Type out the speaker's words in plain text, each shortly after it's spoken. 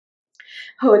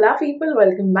Hola people,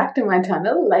 welcome back to my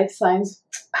channel, Life Science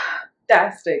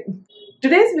Tastic.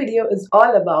 Today's video is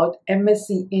all about M.Sc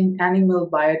in Animal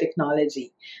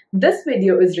Biotechnology. This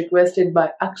video is requested by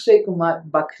Akshay Kumar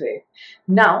Bakre.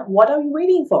 Now, what are we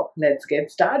waiting for? Let's get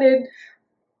started.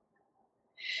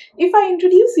 If I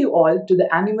introduce you all to the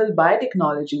animal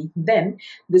biotechnology, then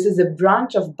this is a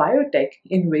branch of biotech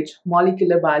in which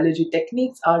molecular biology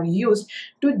techniques are used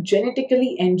to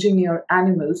genetically engineer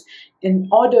animals in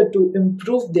order to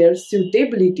improve their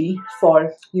suitability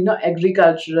for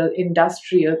agricultural,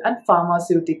 industrial and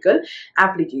pharmaceutical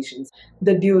applications.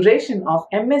 The duration of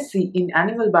M.Sc in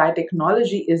animal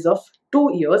biotechnology is of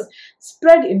 2 years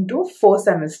spread into 4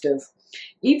 semesters.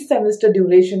 Each semester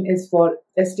duration is for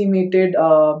estimated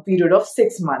period of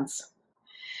 6 months.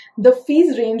 The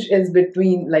fees range is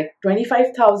between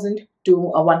 25,000 to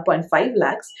 1.5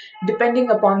 lakhs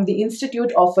depending upon the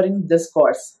institute offering this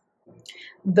course.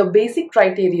 The basic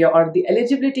criteria or the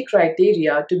eligibility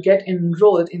criteria to get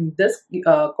enrolled in this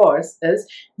course is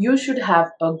you should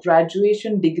have a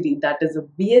graduation degree, that is a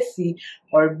BSc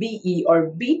or BE or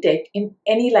BTech in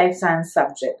any life science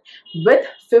subject with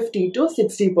 50 to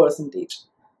 60%.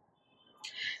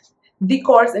 The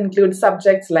course includes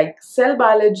subjects like cell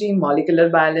biology, molecular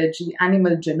biology,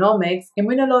 animal genomics,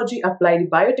 immunology, applied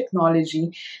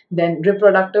biotechnology, then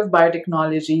reproductive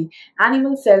biotechnology,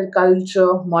 animal cell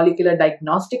culture, molecular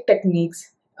diagnostic techniques,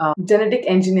 genetic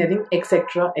engineering,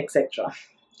 etc., etc.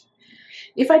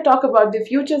 If I talk about the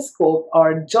future scope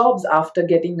or jobs after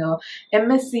getting a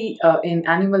M.Sc in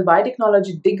animal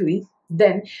biotechnology degree,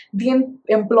 then the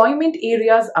employment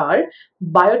areas are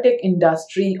biotech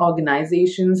industry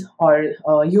organizations or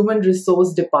human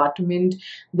resource department,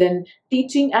 then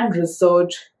teaching and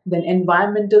research, then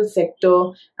environmental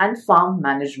sector and farm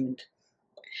management.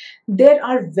 There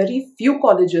are very few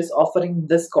colleges offering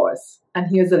this course, and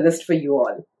here's a list for you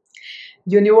all.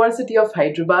 University of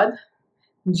Hyderabad,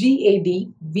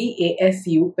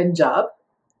 GAD-VASU Punjab,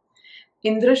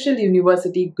 Indrashil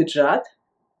University Gujarat,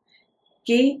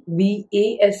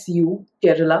 KVASU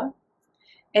Kerala,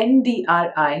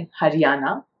 NDRI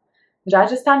Haryana,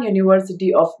 Rajasthan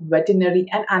University of Veterinary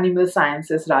and Animal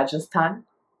Sciences Rajasthan,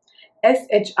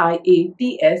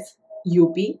 SHIATS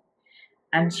UP,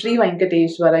 and Sri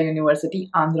Venkateswara University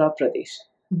Andhra Pradesh.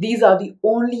 These are the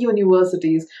only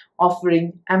universities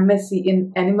offering M.Sc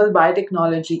in animal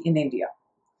biotechnology in India.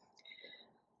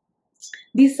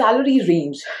 The salary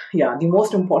range, the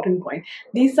most important point,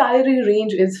 the salary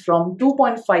range is from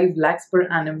 2.5 lakhs per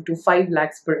annum to 5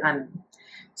 lakhs per annum.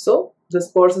 So this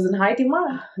course is in high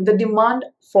demand. The demand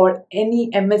for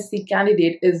any M.Sc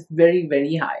candidate is very,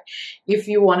 very high. If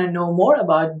you want to know more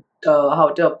about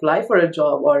how to apply for a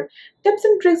job or tips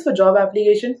and tricks for job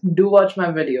application, do watch my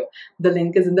video. The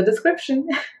link is in the description.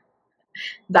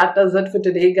 That does it for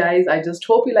today, guys. I just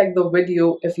hope you like the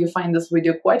video. If you find this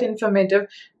video quite informative,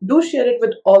 do share it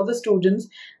with all the students.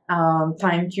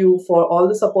 Thank you for all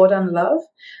the support and love.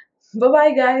 Bye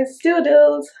bye, guys.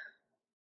 Toodles.